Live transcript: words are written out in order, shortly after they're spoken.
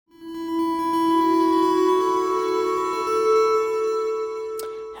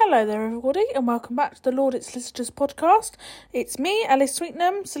Hello there everybody and welcome back to the Laudit Solicitors podcast. It's me, Alice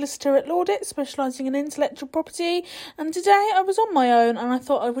Sweetnam, solicitor at Laudit, specialising in intellectual property, and today I was on my own and I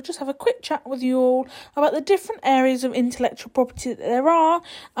thought I would just have a quick chat with you all about the different areas of intellectual property that there are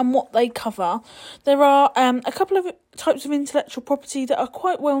and what they cover. There are a couple of types of intellectual property that are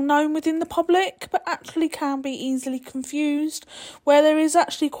quite well known within the public but actually can be easily confused, where there is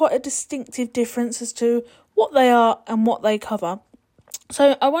actually quite a distinctive difference as to what they are and what they cover.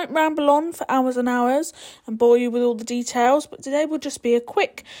 So I won't ramble on for hours and hours and bore you with all the details, but today will just be a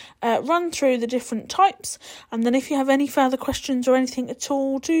quick run through the different types. And then if you have any further questions or anything at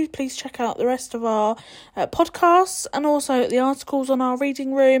all, do please check out the rest of our podcasts and also the articles on our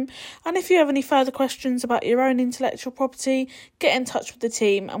reading room. And if you have any further questions about your own intellectual property, get in touch with the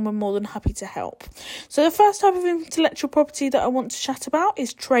team and we're more than happy to help. So the first type of intellectual property that I want to chat about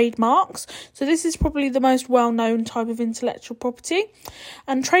is trademarks. So this is probably the most well-known type of intellectual property.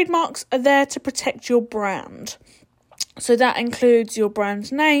 And trademarks are there to protect your brand. So that includes your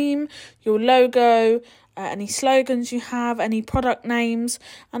brand name, your logo, any slogans you have, any product names.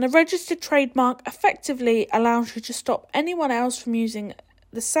 And a registered trademark effectively allows you to stop anyone else from using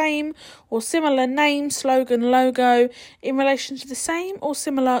the same or similar name, slogan, logo in relation to the same or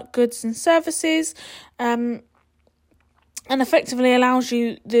similar goods and services. And effectively allows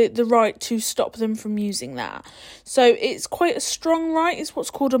you the right to stop them from using that. So it's quite a strong right. It's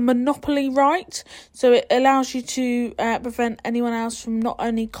what's called a monopoly right. So it allows you to prevent anyone else from not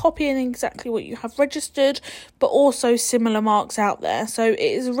only copying exactly what you have registered, but also similar marks out there. So it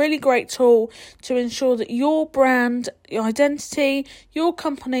is a really great tool to ensure that your brand, your identity, your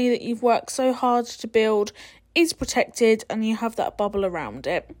company that you've worked so hard to build is protected and you have that bubble around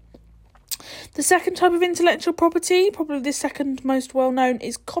it. The second type of intellectual property, probably the second most well-known,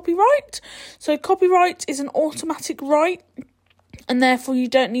 is copyright. So copyright is an automatic right and therefore you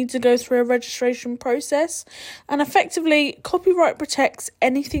don't need to go through a registration process. And effectively, copyright protects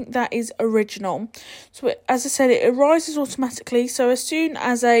anything that is original. So as I said, it arises automatically. So as soon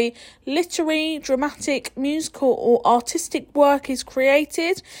as a literary, dramatic, musical or artistic work is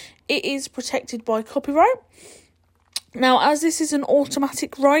created, it is protected by copyright. Now, as this is an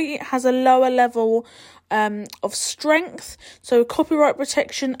automatic right, it has a lower level of strength. So copyright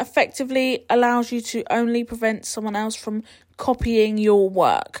protection effectively allows you to only prevent someone else from copying your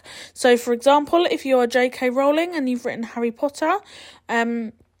work. So, for example, if you are J.K. Rowling and you've written Harry Potter,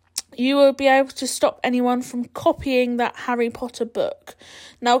 you will be able to stop anyone from copying that Harry Potter book.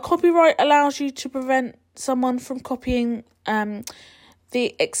 Now, copyright allows you to prevent someone from copying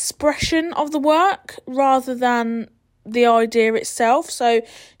the expression of the work rather than the idea itself. So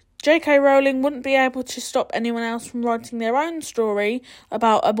J.K. Rowling wouldn't be able to stop anyone else from writing their own story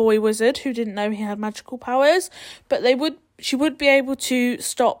about a boy wizard who didn't know he had magical powers, but she would be able to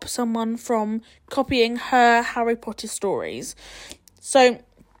stop someone from copying her Harry Potter stories. So,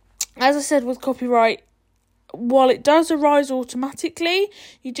 as I said with copyright, while it does arise automatically,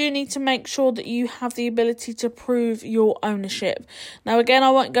 you do need to make sure that you have the ability to prove your ownership. Now, again,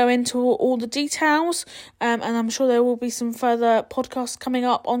 I won't go into all the details, and I'm sure there will be some further podcasts coming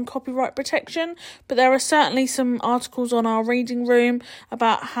up on copyright protection, but there are certainly some articles on our reading room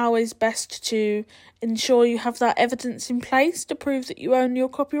about how is best to ensure you have that evidence in place to prove that you own your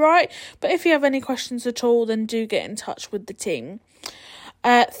copyright. But if you have any questions at all, then do get in touch with the team.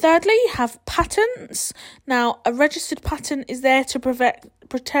 Thirdly, you have patents. Now, a registered patent is there to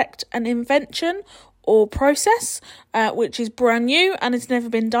protect an invention or process, which is brand new and has never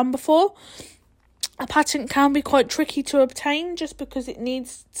been done before. A patent can be quite tricky to obtain just because it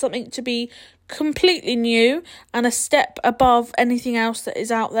needs something to be completely new and a step above anything else that is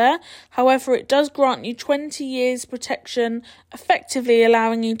out there. However, it does grant you 20 years protection, effectively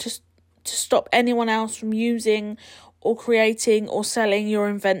allowing you to stop anyone else from using or creating or selling your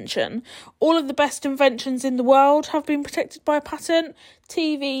invention. All of the best inventions in the world have been protected by a patent.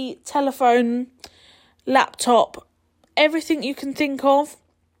 TV, telephone, laptop, everything you can think of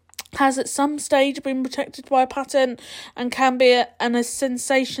has at some stage been protected by a patent and can be a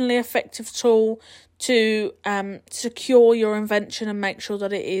sensationally effective tool to secure your invention and make sure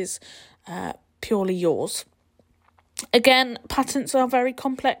that it is purely yours. Again, patents are very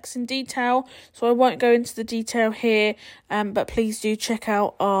complex in detail, so I won't go into the detail here, but please do check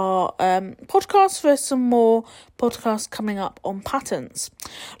out our podcast for some more podcasts coming up on patents.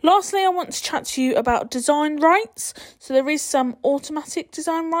 Lastly, I want to chat to you about design rights. So there is some automatic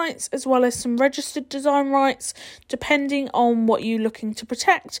design rights as well as some registered design rights, depending on what you're looking to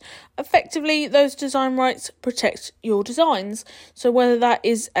protect. Effectively, those design rights protect your designs. So whether that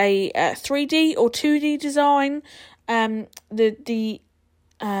is a 3D or 2D design, the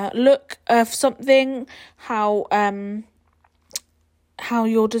look of something, how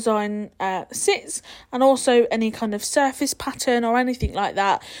your design sits, and also any kind of surface pattern or anything like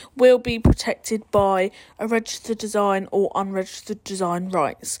that will be protected by a registered design or unregistered design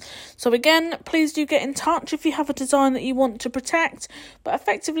rights. So again, please do get in touch if you have a design that you want to protect, but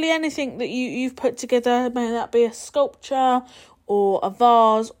effectively anything that you've put together, may that be a sculpture or a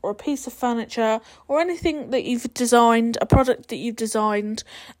vase or a piece of furniture or anything that you've designed, a product that you've designed,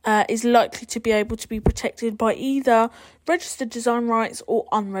 is likely to be able to be protected by either registered design rights or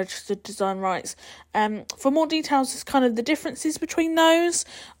unregistered design rights. For more details, it's kind of the differences between those,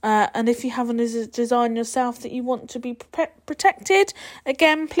 and if you have a design yourself that you want to be protected,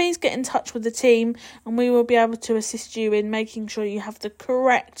 again, please get in touch with the team and we will be able to assist you in making sure you have the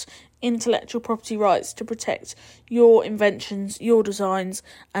correct intellectual property rights to protect your inventions, your designs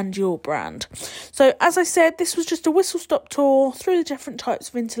and your brand. So as I said, this was just a whistle-stop tour through the different types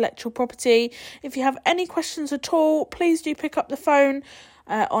of intellectual property. If you have any questions at all, please do pick up the phone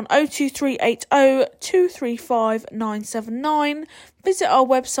on 02380 235 979. Visit our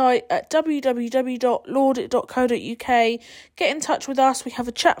website at www.laudit.co.uk. Get in touch with us. We have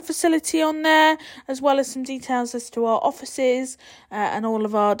a chat facility on there, as well as some details as to our offices and all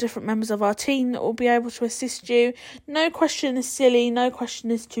of our different members of our team that will be able to assist you. No question is silly, no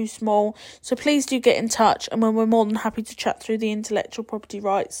question is too small. So please do get in touch, and we're more than happy to chat through the intellectual property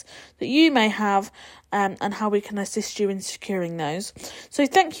rights that you may have and how we can assist you in securing those. So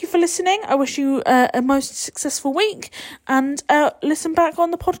thank you for listening. I wish you a most successful week, and listen back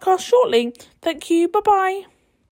on the podcast shortly. Thank you. Bye-bye.